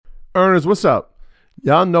Earners, what's up?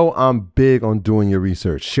 Y'all know I'm big on doing your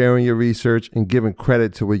research, sharing your research, and giving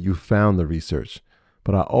credit to where you found the research.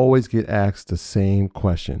 But I always get asked the same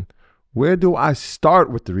question. Where do I start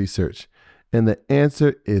with the research? And the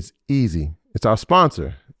answer is easy. It's our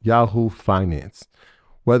sponsor, Yahoo Finance.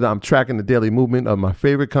 Whether I'm tracking the daily movement of my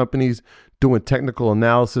favorite companies, doing technical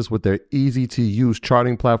analysis with their easy-to-use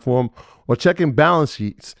charting platform, or checking balance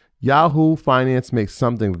sheets, Yahoo Finance makes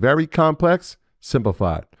something very complex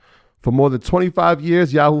simplified. For more than 25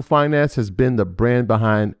 years, Yahoo Finance has been the brand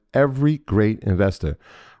behind every great investor.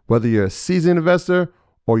 Whether you're a seasoned investor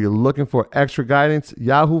or you're looking for extra guidance,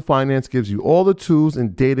 Yahoo Finance gives you all the tools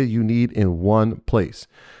and data you need in one place.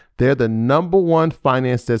 They're the #1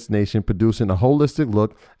 finance destination, producing a holistic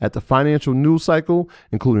look at the financial news cycle,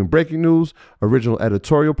 including breaking news, original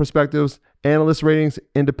editorial perspectives, analyst ratings,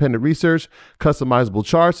 independent research, customizable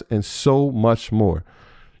charts, and so much more.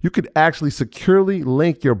 You could actually securely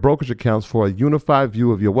link your brokerage accounts for a unified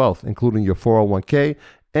view of your wealth, including your 401k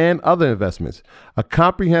and other investments. A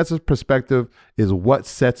comprehensive perspective is what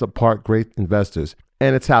sets apart great investors,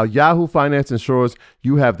 and it's how Yahoo Finance ensures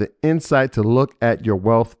you have the insight to look at your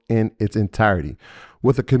wealth in its entirety.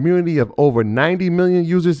 With a community of over 90 million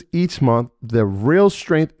users each month, the real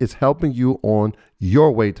strength is helping you on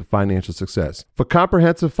your way to financial success. For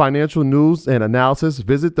comprehensive financial news and analysis,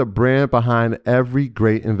 visit the brand behind every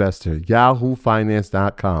great investor,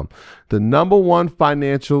 yahoofinance.com. The #1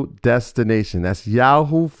 financial destination. That's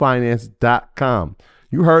yahoofinance.com.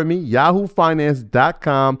 You heard me,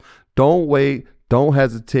 yahoofinance.com. Don't wait. Don't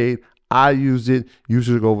hesitate. I use it. You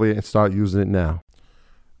should go over there and start using it now.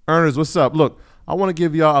 Earners, what's up? Look, I want to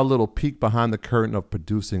give y'all a little peek behind the curtain of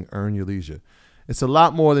producing Earn Your Leisure. It's a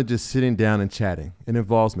lot more than just sitting down and chatting. It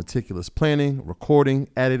involves meticulous planning, recording,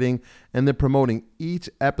 editing, and then promoting each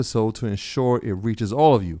episode to ensure it reaches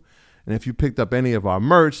all of you. And if you picked up any of our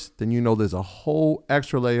merch, then you know there's a whole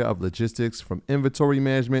extra layer of logistics, from inventory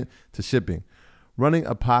management to shipping. Running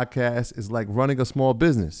a podcast is like running a small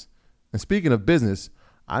business. And speaking of business,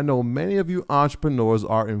 I know many of you entrepreneurs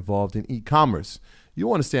are involved in e-commerce.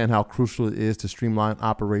 You understand how crucial it is to streamline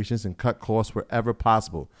operations and cut costs wherever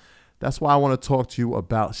possible. That's why I want to talk to you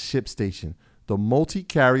about ShipStation, the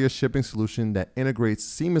multi-carrier shipping solution that integrates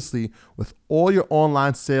seamlessly with all your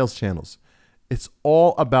online sales channels. It's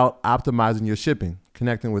all about optimizing your shipping,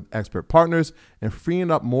 connecting with expert partners, and freeing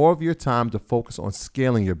up more of your time to focus on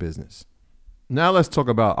scaling your business. Now let's talk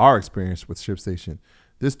about our experience with ShipStation.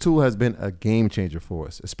 This tool has been a game changer for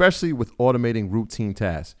us, especially with automating routine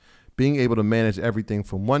tasks. Being able to manage everything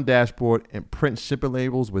from one dashboard and print shipping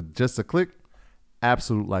labels with just a click,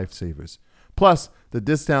 absolute lifesavers. Plus, the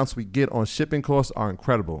discounts we get on shipping costs are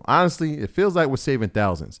incredible. Honestly, it feels like we're saving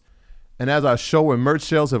thousands. And as our show and merch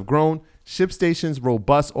sales have grown, ShipStation's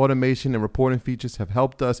robust automation and reporting features have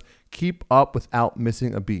helped us keep up without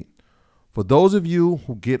missing a beat. For those of you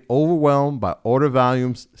who get overwhelmed by order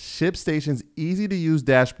volumes, ShipStation's easy-to-use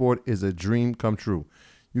dashboard is a dream come true.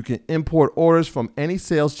 You can import orders from any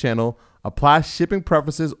sales channel, apply shipping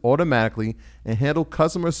preferences automatically, and handle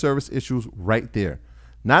customer service issues right there.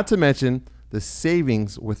 Not to mention the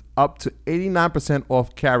savings with up to 89%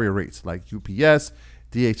 off carrier rates like UPS,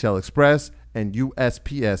 DHL Express, and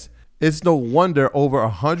USPS. It's no wonder over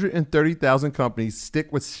 130,000 companies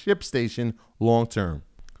stick with ShipStation long term.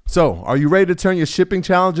 So, are you ready to turn your shipping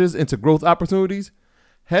challenges into growth opportunities?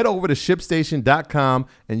 Head over to ShipStation.com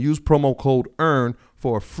and use promo code EARN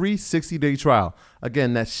for a free 60-day trial.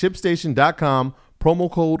 Again, that's ShipStation.com,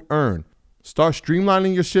 promo code EARN. Start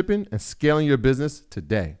streamlining your shipping and scaling your business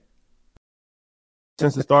today.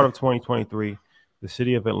 Since the start of 2023, the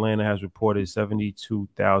city of Atlanta has reported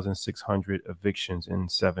 72,600 evictions in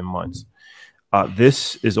 7 months.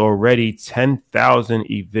 This is already 10,000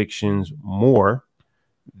 evictions more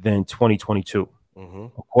than 2022.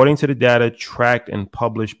 According to the data tracked and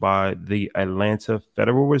published by the Atlanta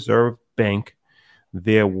Federal Reserve Bank,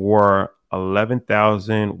 there were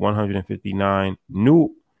 11,159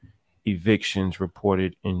 new evictions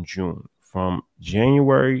reported in June. From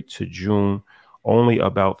January to June, only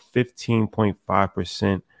about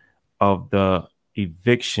 15.5% of the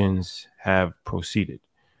evictions have proceeded.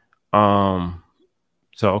 So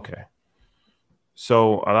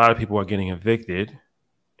a lot of people are getting evicted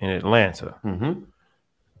in Atlanta,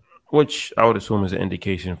 which I would assume is an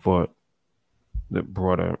indication for the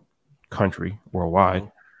broader country,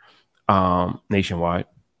 worldwide, nationwide.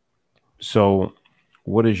 So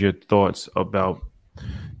what is your thoughts about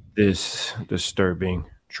this disturbing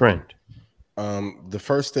trend? The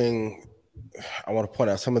first thing I want to point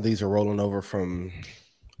out, some of these are rolling over from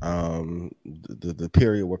the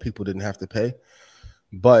period where people didn't have to pay.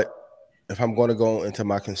 But if I'm going to go into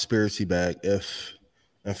my conspiracy bag, if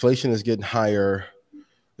inflation is getting higher,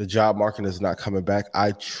 the job market is not coming back,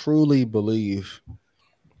 I truly believe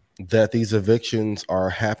that these evictions are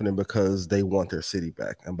happening because they want their city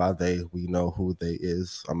back. And by they, we know who they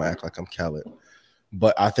is. I'm gonna act like I'm Khaled.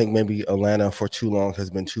 But I think maybe Atlanta for too long has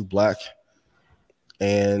been too black.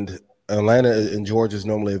 And Atlanta and Georgia is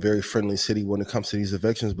normally a very friendly city when it comes to these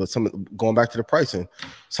evictions. But going back to the pricing,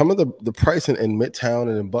 some of the pricing in Midtown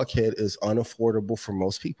and in Buckhead is unaffordable for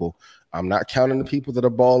most people. I'm not counting the people that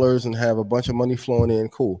are ballers and have a bunch of money flowing in,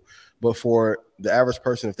 cool. But for the average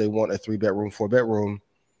person, if they want a 3-bedroom, 4-bedroom,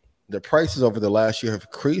 the prices over the last year have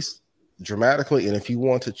increased dramatically. And if you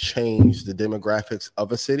want to change the demographics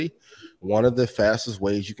of a city, one of the fastest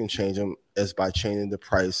ways you can change them is by changing the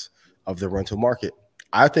price of the rental market.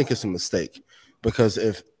 I think it's a mistake because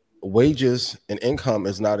if wages and income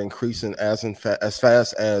is not increasing as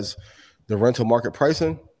fast as the rental market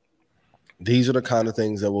pricing, these are the kind of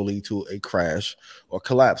things that will lead to a crash or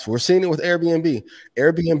collapse. We're seeing it with Airbnb.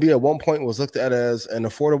 Airbnb at one point was looked at as an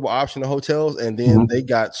affordable option to hotels, and then they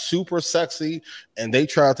got super sexy, and they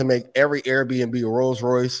tried to make every Airbnb a Rolls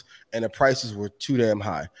Royce, and the prices were too damn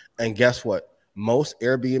high. And guess what? Most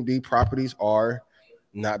Airbnb properties are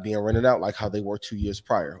not being rented out like how they were 2 years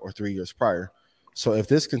prior or 3 years prior. So if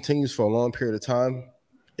this continues for a long period of time,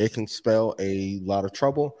 it can spell a lot of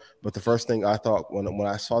trouble. But the first thing I thought when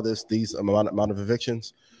I saw these amount of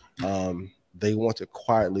evictions, they want to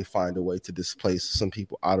quietly find a way to displace some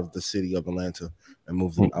people out of the city of Atlanta and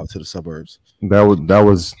move them out to the suburbs. That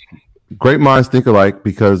was great minds think alike,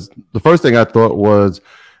 because the first thing I thought was,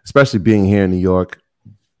 especially being here in New York,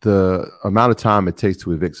 the amount of time it takes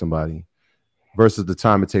to evict somebody versus the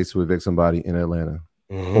time it takes to evict somebody in Atlanta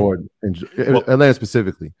or in Atlanta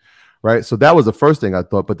specifically. Right. So that was the first thing I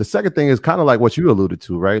thought. But the second thing is kind of like what you alluded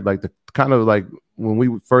to, right? Like the kind of like when we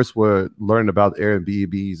first were learning about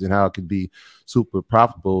Airbnbs and how it could be super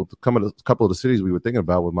profitable, a couple of the cities we were thinking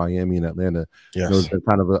about with Miami and Atlanta, there was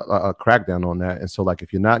kind of a crackdown on that. And so like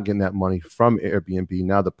if you're not getting that money from Airbnb,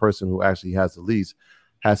 now the person who actually has the lease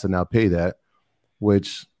has to now pay that,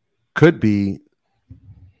 which could be,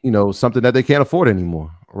 something that they can't afford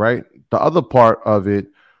anymore. Right. The other part of it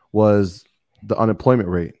was the unemployment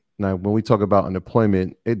rate. Now, when we talk about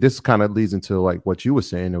unemployment, this kind of leads into like what you were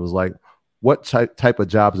saying. It was like, what type of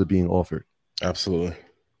jobs are being offered? Absolutely.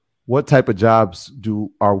 What type of jobs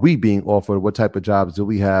are we being offered? What type of jobs do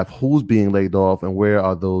we have? Who's being laid off, and where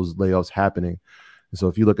are those layoffs happening? And so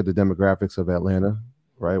if you look at the demographics of Atlanta,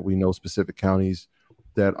 right, we know specific counties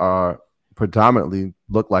that are predominantly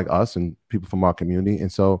look like us and people from our community.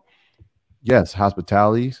 And so, yes,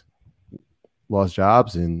 hospitality lost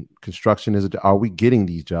jobs, and construction are we getting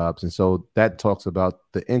these jobs? And so that talks about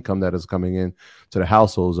the income that is coming in to the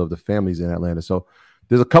households of the families in Atlanta. So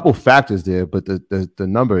there's a couple factors there, but the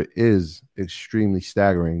number is extremely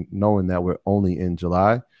staggering, knowing that we're only in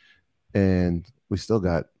July and we still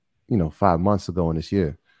got 5 months to go in this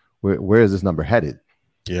year. Where is this number headed?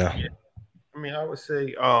 Yeah. I mean, I would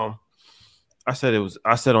say I said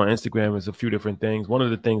on Instagram it's a few different things. One of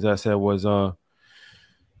the things I said was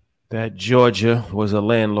that Georgia was a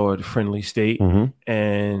landlord-friendly state,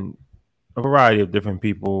 and a variety of different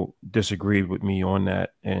people disagreed with me on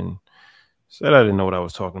that and said I didn't know what I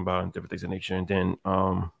was talking about and different things of nature. And then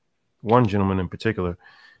one gentleman in particular,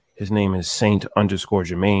 his name is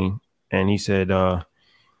Saint_Jermaine, and he said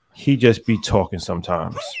he just be talking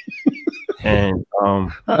sometimes. And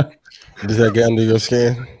does that get under your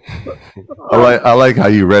skin? I like how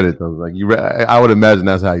you read it though. Like I would imagine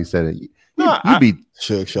that's how you said it. You be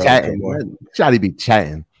chatting. Shotty be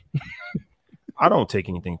chatting. I don't take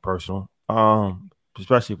anything personal,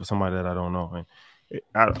 especially for somebody that I don't know. And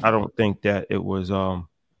I don't think that it was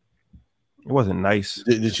it wasn't nice.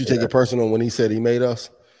 Did you take it personal when he said he made us?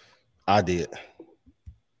 I did.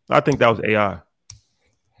 I think that was AI. I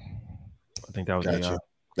think that was AI.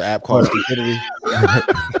 The app called stupidity.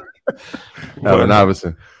 Allen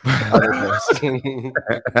Iverson. Allen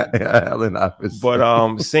Iverson.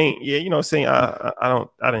 But Saint, Saint, I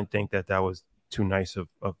didn't think that was too nice of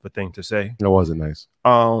a thing to say. It wasn't nice.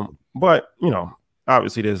 But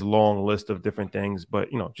obviously there's a long list of different things. But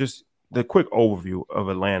just the quick overview of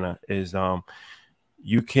Atlanta is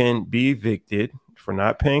you can be evicted for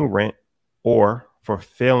not paying rent or for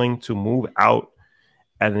failing to move out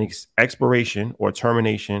at an expiration or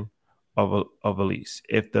termination of a lease.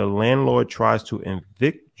 If the landlord tries to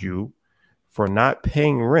evict you for not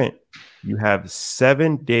paying rent, you have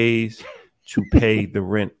 7 days to pay the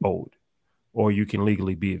rent owed, or you can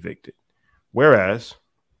legally be evicted. Whereas,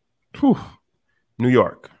 New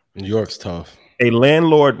York's tough. A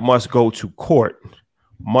landlord must go to court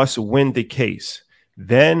must win the case,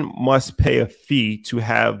 then must pay a fee to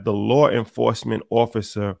have the law enforcement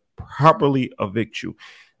officer properly evict you.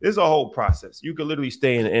 There's a whole process. You could literally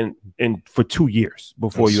stay in for 2 years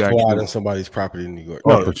before you squat actually on somebody's property in New York.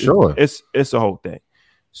 Oh, for sure. It's a whole thing.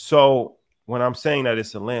 So when I'm saying that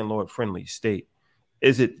it's a landlord-friendly state,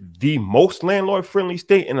 is it the most landlord-friendly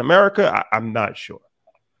state in America? I'm not sure.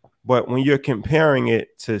 But when you're comparing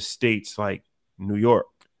it to states like New York,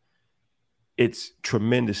 it's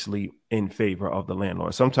tremendously in favor of the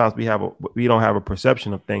landlord. Sometimes we don't have a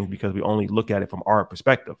perception of things because we only look at it from our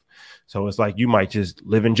perspective. So it's like you might just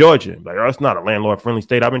live in Georgia, like, oh, it's not a landlord-friendly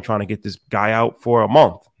state. I've been trying to get this guy out for a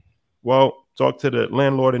month. Well, talk to the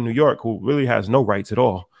landlord in New York who really has no rights at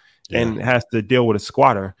all and has to deal with a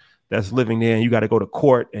squatter that's living there, and you got to go to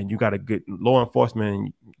court and you got to get law enforcement.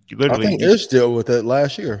 And you literally, I think Ish dealt with that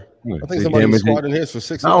last year. I think somebody was squatting his for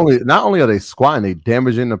 6 months. Not only are they squatting, they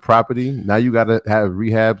damaging the property. Now you got to have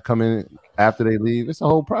rehab come in after they leave. It's a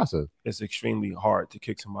whole process. It's extremely hard to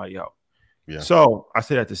kick somebody out. Yeah. So I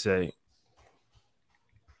say that to say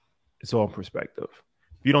it's all perspective.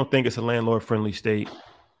 If you don't think it's a landlord-friendly state,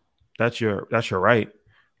 that's your right.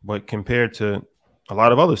 But compared to a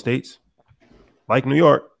lot of other states, like New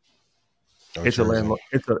York, it's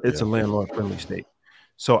a landlord-friendly state.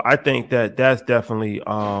 So I think that's definitely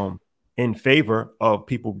in favor of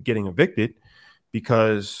people getting evicted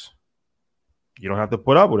because you don't have to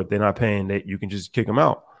put up with it. If they're not paying, that you can just kick them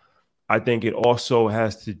out. I think it also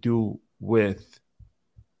has to do with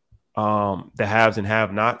the haves and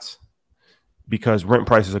have-nots because rent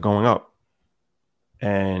prices are going up.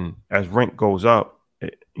 And as rent goes up,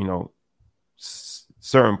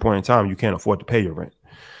 certain point in time, you can't afford to pay your rent.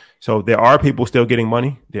 So there are people still getting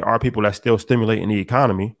money. There are people that still stimulating the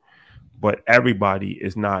economy, but everybody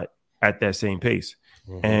is not at that same pace.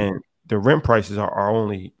 Mm-hmm. And the rent prices are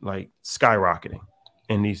only like skyrocketing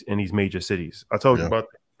in these major cities. I told you about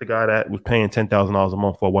the guy that was paying $10,000 a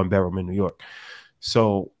month for a 1-bedroom in New York.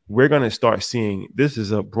 So we're going to start seeing, this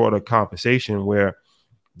is a broader conversation where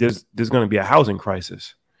there's going to be a housing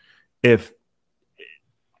crisis. If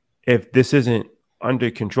this isn't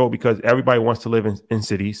under control, because everybody wants to live in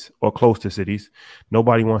cities or close to cities.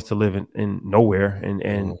 Nobody wants to live in nowhere and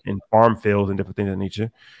in farm fields and different things of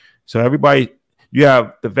nature. So you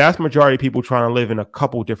have the vast majority of people trying to live in a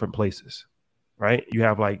couple different places, right? You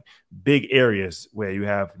have like big areas where you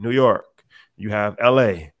have New York, you have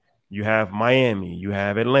LA, you have Miami, you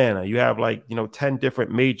have Atlanta, you have 10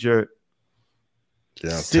 different major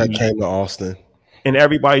cities. Tech came to Austin. And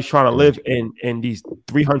everybody's trying to live in these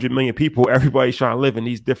 300 million people. Everybody's trying to live in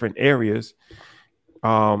these different areas.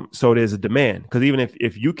 So there's a demand, because even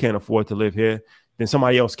if you can't afford to live here, then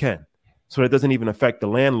somebody else can. So that doesn't even affect the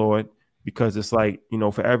landlord, because it's like,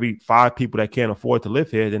 for every 5 people that can't afford to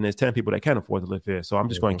live here, then there's 10 people that can afford to live here. So I'm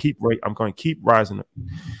just going to keep rising.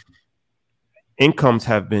 Incomes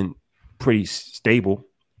have been pretty stable.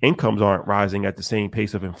 Incomes aren't rising at the same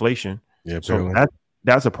pace of inflation. Yeah, so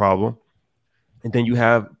that's a problem. And then you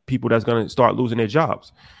have people that's going to start losing their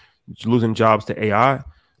jobs, losing jobs to AI,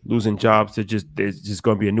 losing jobs to there's just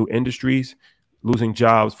going to be a new industries, losing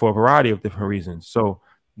jobs for a variety of different reasons. So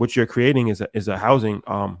what you're creating is a housing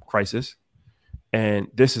crisis. And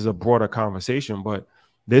this is a broader conversation, but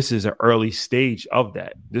this is an early stage of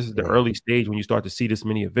that. This is the early stage when you start to see this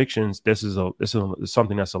many evictions. This is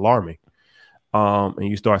something that's alarming. And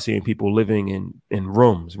you start seeing people living in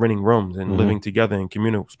rooms, renting rooms, and living together in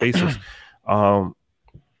communal spaces.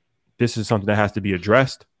 This is something that has to be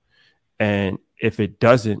addressed. And if it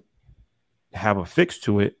doesn't have a fix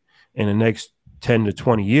to it in the next 10 to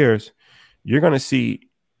 20 years, you're going to see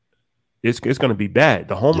it's going to be bad.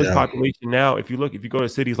 The homeless population now, if you go to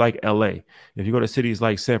cities like LA, if you go to cities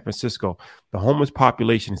like San Francisco, the homeless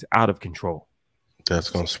population is out of control. That's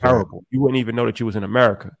going to spread. Terrible. You wouldn't even know that you was in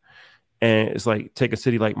America. And it's like, take a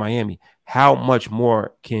city like Miami. How much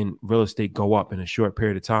more can real estate go up in a short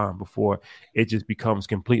period of time before it just becomes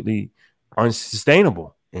completely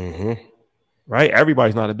unsustainable? Mm-hmm. Right?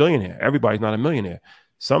 Everybody's not a billionaire. Everybody's not a millionaire.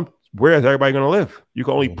 Where is everybody going to live? You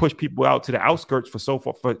can only push people out to the outskirts for so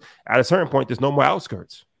far. But at a certain point, there's no more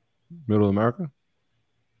outskirts. Middle America?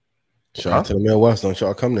 Shout out to the Midwest. Don't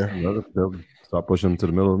y'all come there. They'll start pushing them to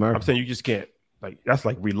the middle of America. I'm saying you just can't. Like, that's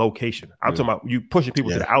like relocation. I'm talking about you pushing people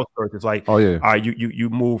to the outskirts. It's like, you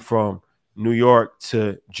move from New York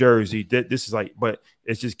to Jersey. This is like, but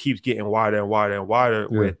it just keeps getting wider and wider and wider.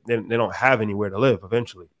 Where they don't have anywhere to live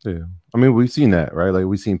eventually. Yeah, I mean, we've seen that, right? Like,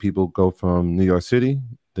 we've seen people go from New York City,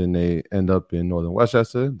 then they end up in Northern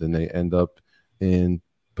Westchester, then they end up in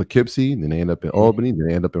Poughkeepsie, then they end up in Albany, then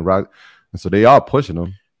they end up in and so they are pushing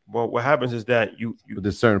them. Well, what happens is that you at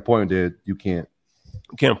a certain point that you can't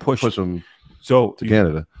You can't push them so to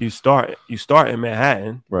Canada. You start in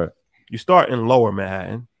Manhattan. Right. You start in lower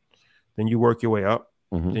Manhattan, then you work your way up.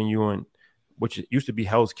 Mm-hmm. Then you in, which used to be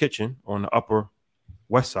Hell's Kitchen on the upper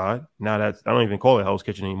west side. Now I don't even call it Hell's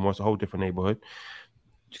Kitchen anymore. It's a whole different neighborhood.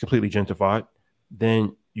 It's completely gentrified.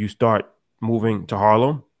 Then you start moving to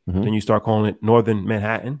Harlem. Mm-hmm. Then you start calling it Northern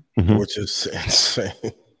Manhattan, which is insane.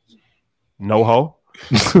 NoHo.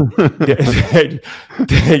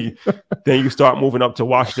 then you start moving up to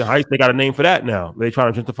Washington Heights. They got a name for that now. They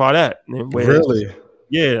trying to gentrify that. Really?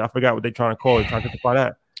 Yeah, I forgot what they're trying to call it. Trying to gentrify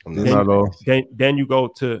that. Then you go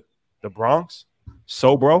to the Bronx,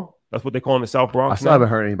 Sobro. That's what they call in the South Bronx. I still haven't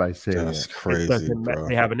heard anybody say that. That's crazy, bro.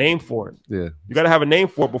 They have a name for it. Yeah, you got to have a name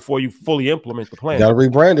for it before you fully implement the plan. You got to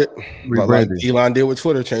rebrand it. Like Elon did with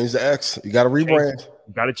Twitter, change the X. You got to rebrand.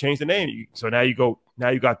 You got to change the name. So now you go.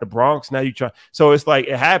 Now you got the Bronx. Now you try. So it's like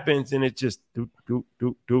it happens, and it just do.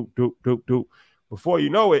 Before you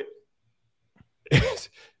know it,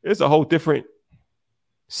 it's a whole different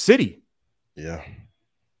city. Yeah.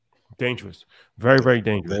 Dangerous. Very, very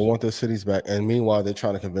dangerous. They want their cities back. And meanwhile, they're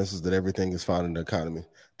trying to convince us that everything is fine in the economy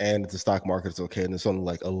and that the stock market is okay. And there's only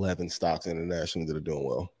like 11 stocks internationally that are doing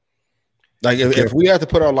well. Like if we had to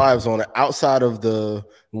put our lives on it outside of the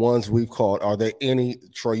ones we've called, are there any,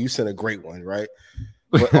 Troy, you sent a great one, right?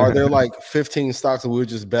 But are there like 15 stocks that we would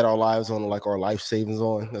just bet our lives on, like our life savings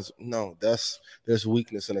on? There's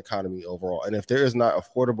weakness in the economy overall. And if there is not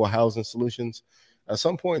affordable housing solutions, at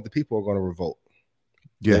some point the people are going to revolt.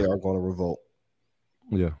 Yeah. They are going to revolt.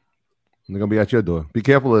 Yeah. They're going to be at your door. Be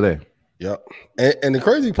careful of that. Yep. And the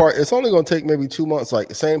crazy part, it's only going to take maybe 2 months. Like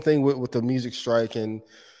the same thing with the music strike. And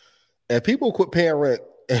people quit paying rent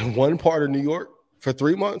in one part of New York for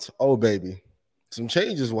 3 months. Oh, baby. Some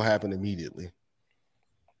changes will happen immediately.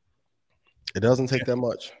 It doesn't take that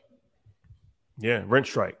much. Yeah. Rent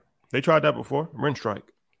strike. They tried that before. Rent strike.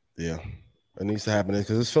 Yeah. It needs to happen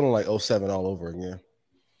because it's feeling like 07 all over again.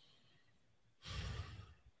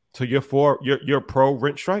 So you're pro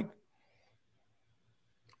rent strike?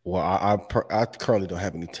 Well, I currently don't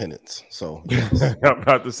have any tenants, so I'm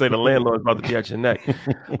about to say the landlord's about to be at your neck.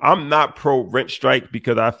 I'm not pro rent strike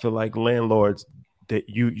because I feel like landlords that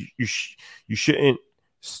you shouldn't,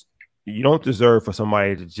 you don't deserve for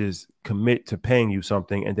somebody to just commit to paying you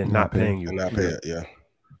something and then not paying you. And not pay it,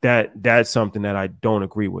 yeah. That's something that I don't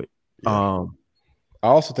agree with. Yeah. I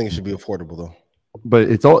also think it should be affordable though. But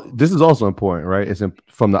this is also important, right? It's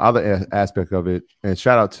from the other aspect of it. And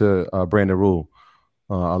shout out to Brandon Rule,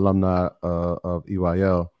 alumni of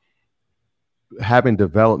EYL, having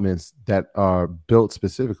developments that are built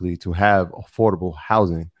specifically to have affordable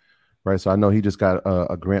housing, right? So I know he just got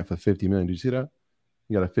a grant for $50 million. Did you see that?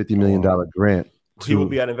 He got a $50 million grant. He will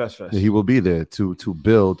be at InvestFest. He will be there to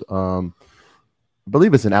build. I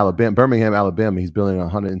believe it's in Alabama, Birmingham, Alabama. He's building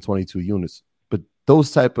 122 units. But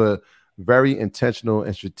those type of very intentional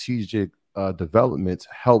and strategic developments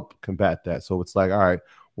help combat that. So it's like, all right,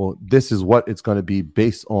 well, this is what it's going to be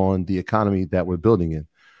based on the economy that we're building in.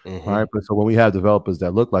 Mm-hmm. All right. But so when we have developers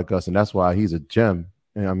that look like us, and that's why he's a gem.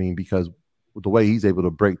 And I mean, because the way he's able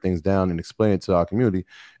to break things down and explain it to our community,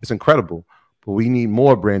 it's incredible. But we need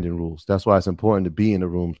more branding rules. That's why it's important to be in the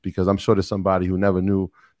rooms, because I'm sure there's somebody who never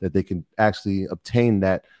knew that they can actually obtain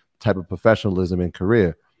that type of professionalism and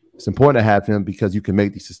career. It's important to have him because you can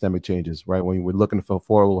make these systemic changes, right? When we're looking for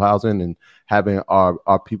affordable housing and having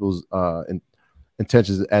our people's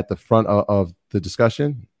intentions at the front of the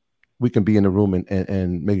discussion, we can be in the room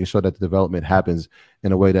and making sure that the development happens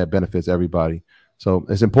in a way that benefits everybody. So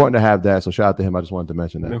it's important to have that. So shout out to him. I just wanted to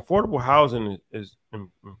mention that. Affordable housing is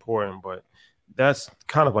important, but that's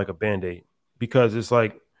kind of like a Band-Aid, because it's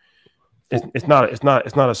like it's not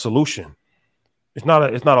a solution. It's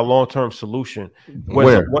not a long-term solution.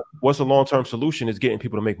 What's a long-term solution is getting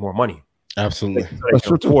people to make more money. Absolutely. So they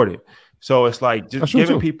can afford it. So it's like just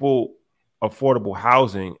giving people affordable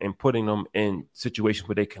housing and putting them in situations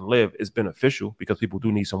where they can live is beneficial, because people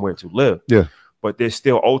do need somewhere to live. Yeah. But they're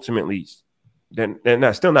still ultimately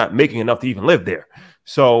they're still not making enough to even live there.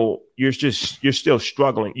 So you're still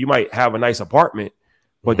struggling. You might have a nice apartment,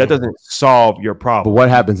 but that doesn't solve your problem. But what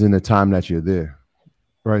happens in the time that you're there?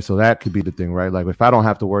 Right. So that could be the thing, right? Like if I don't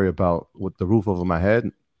have to worry about with the roof over my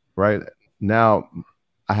head, right? Now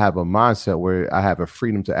I have a mindset where I have a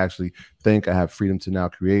freedom to actually think. I have freedom to now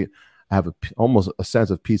create. I have almost a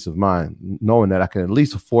sense of peace of mind, knowing that I can at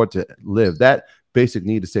least afford to live. That basic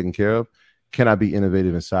need is taken care of. Can I be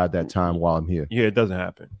innovative inside that time while I'm here? Yeah, it doesn't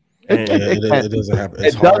happen. It doesn't happen.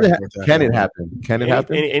 Can it happen? Can it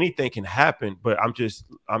happen? Anything can happen, but I'm just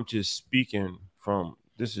speaking from,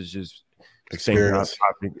 this is just experience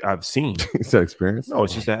I've seen. It's that experience. No,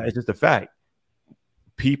 it's just a fact.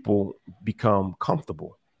 people become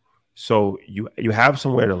comfortable. So you have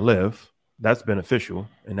somewhere to live that's beneficial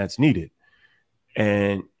and that's needed.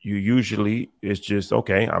 And you usually, it's just,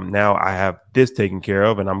 okay, I have this taken care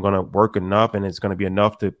of, and I'm going to work enough, and it's going to be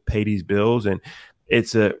enough to pay these bills. And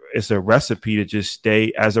it's a recipe to just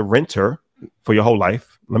stay as a renter for your whole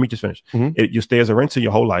life. Let me just finish. You stay as a renter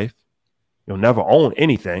your whole life. You'll never own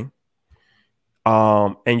anything.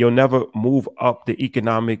 And you'll never move up the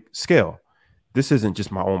economic scale. This isn't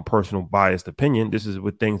just my own personal biased opinion. This is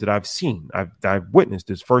with things that I've seen. I've witnessed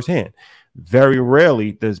this firsthand. Very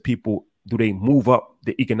rarely do they move up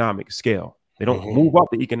the economic scale. They don't move up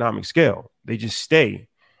the economic scale. They just stay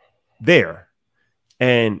there.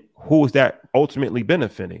 And who is that ultimately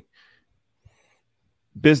benefiting?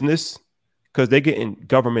 Business, because they're getting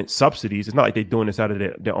government subsidies. It's not like they're doing this out of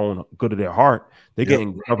their own good of their heart. They're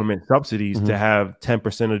getting government subsidies to have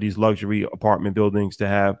 10% of these luxury apartment buildings, to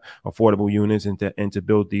have affordable units, and to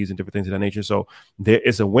build these and different things of that nature. So there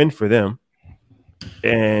is a win for them.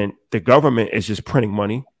 And the government is just printing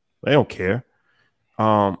money. They don't care.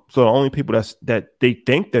 So the only people that they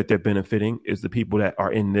think that they're benefiting is the people that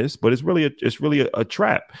are in this, but it's really a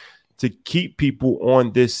trap to keep people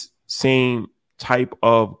on this same type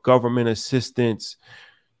of government assistance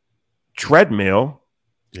treadmill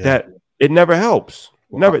that it never helps.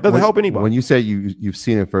 It doesn't help anybody. When you say you've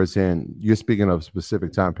seen it firsthand, you're speaking of a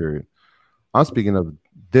specific time period. I'm speaking of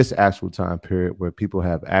this actual time period where people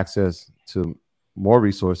have access to more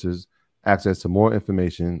resources, access to more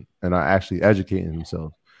information, and are actually educating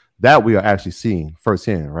themselves. That we are actually seeing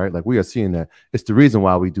firsthand, right? Like, we are seeing that. It's the reason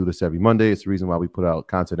why we do this every Monday. It's the reason why we put out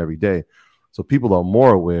content every day. So people are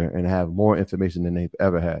more aware and have more information than they've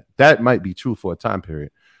ever had. That might be true for a time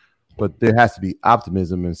period, but there has to be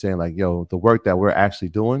optimism in saying, like, yo, the work that we're actually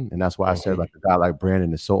doing, and that's why I said, like, a guy like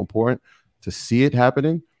Brandon is so important to see it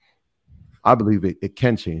happening. I believe it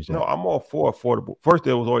can change that. No, I'm all for affordable. First,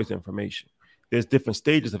 there was always information. There's different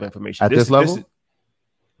stages of information. At this level? Let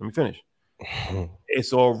me finish.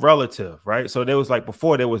 It's all relative, right? So there was, like,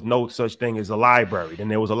 before there was no such thing as a library. Then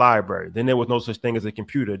there was a library. Then there was no such thing as a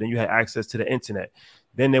computer. Then you had access to the internet.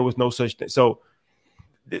 Then there was no such thing. So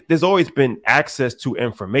there's always been access to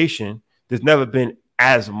information. There's never been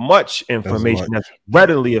as much information that's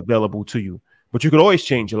readily available to you. But you could always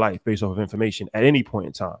change your life based off of information at any point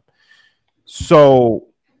in time. So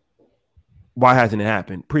why hasn't it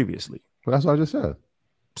happened previously? Well, that's what I just said.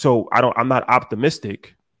 So I'm not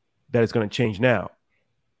optimistic that it's going to change now.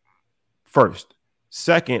 First.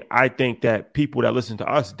 Second, I think that people that listen to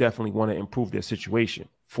us definitely want to improve their situation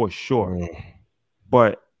for sure.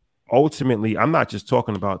 But ultimately, I'm not just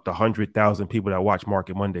talking about the 100,000 people that watch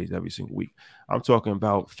Market Mondays every single week. I'm talking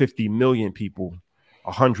about 50 million people,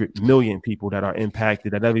 100 million people that are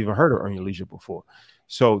impacted that never even heard of Earn Your Leisure before.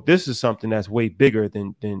 So this is something that's way bigger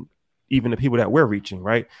than even the people that we're reaching,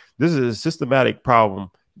 right? This is a systematic problem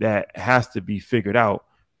that has to be figured out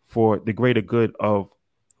for the greater good of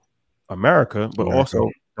America, but also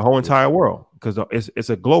the whole entire world, because it's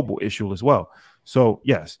a global issue as well. So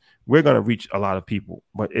yes, we're going to reach a lot of people,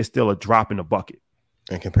 but it's still a drop in the bucket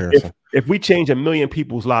in comparison. If we change 1 million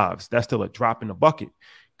people's lives, that's still a drop in the bucket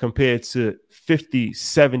compared to 50,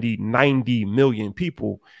 70, 90 million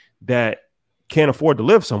people that can't afford to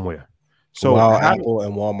live somewhere. So while Apple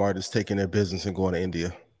and Walmart is taking their business and going to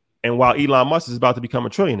India, and while Elon Musk is about to become a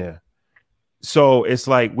trillionaire. So it's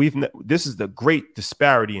like this is the great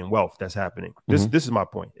disparity in wealth that's happening. This is my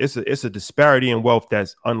point. It's a disparity in wealth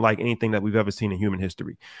that's unlike anything that we've ever seen in human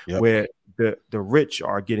history, where the rich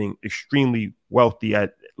are getting extremely wealthy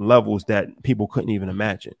at levels that people couldn't even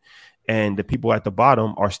imagine, and the people at the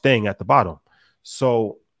bottom are staying at the bottom.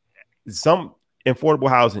 So some affordable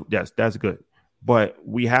housing, yes, that's good, but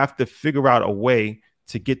we have to figure out a way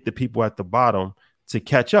to get the people at the bottom to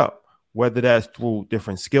catch up, whether that's through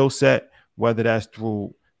different skill set, whether that's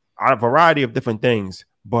through a variety of different things,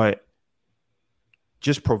 but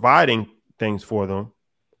just providing things for them,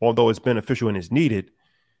 although it's beneficial and is needed,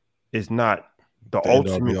 is not the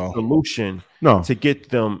ultimate solution to get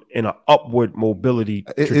them in an upward mobility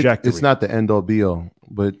trajectory. It's not the end all be all,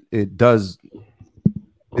 but it does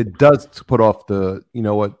put off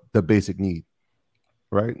the basic need,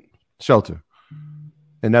 right? Shelter.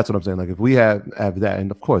 And that's what I'm saying. Like, if we have that, and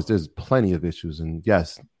of course there's plenty of issues, and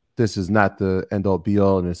yes, this is not the end all be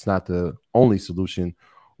all, and it's not the only solution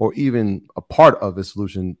or even a part of a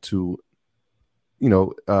solution to,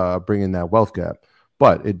 bring in that wealth gap,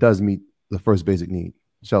 but it does meet the first basic need: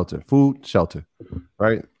 shelter, food, shelter,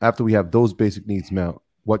 right? After we have those basic needs met,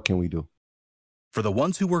 what can we do? For the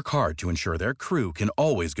ones who work hard to ensure their crew can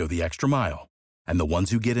always go the extra mile, and the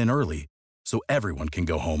ones who get in early so everyone can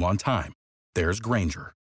go home on time, there's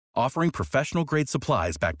Grainger, offering professional-grade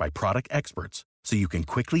supplies backed by product experts so you can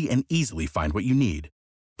quickly and easily find what you need.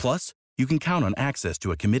 Plus, you can count on access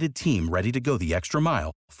to a committed team ready to go the extra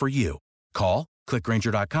mile for you. Call, click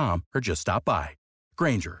Grainger.com, or just stop by.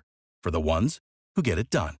 Grainger, for the ones who get it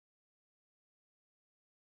done.